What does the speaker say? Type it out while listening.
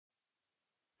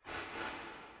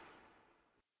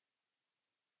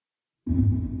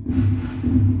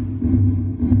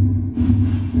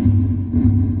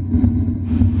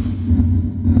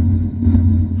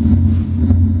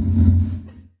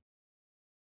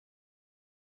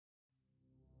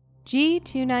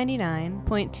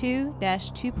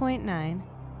G299.2-2.9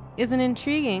 is an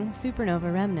intriguing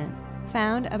supernova remnant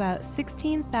found about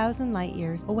 16,000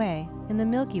 light-years away in the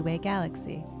Milky Way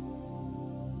galaxy.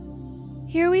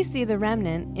 Here we see the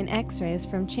remnant in X-rays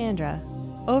from Chandra,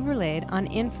 overlaid on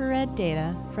infrared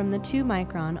data from the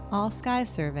 2-micron all-sky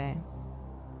survey.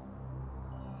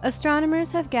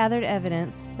 Astronomers have gathered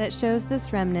evidence that shows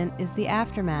this remnant is the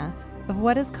aftermath of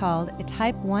what is called a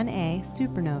Type 1a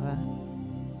supernova.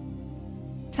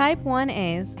 Type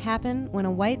 1as happen when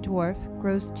a white dwarf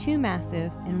grows too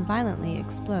massive and violently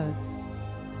explodes.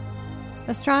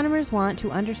 Astronomers want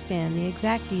to understand the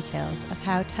exact details of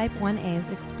how Type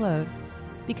 1as explode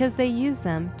because they use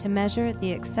them to measure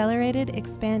the accelerated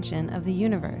expansion of the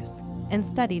universe and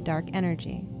study dark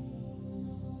energy.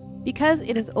 Because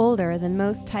it is older than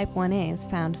most Type 1as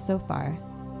found so far,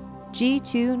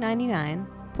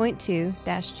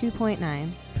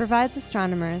 G299.2-2.9 provides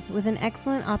astronomers with an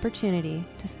excellent opportunity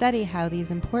to study how these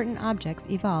important objects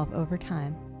evolve over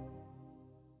time.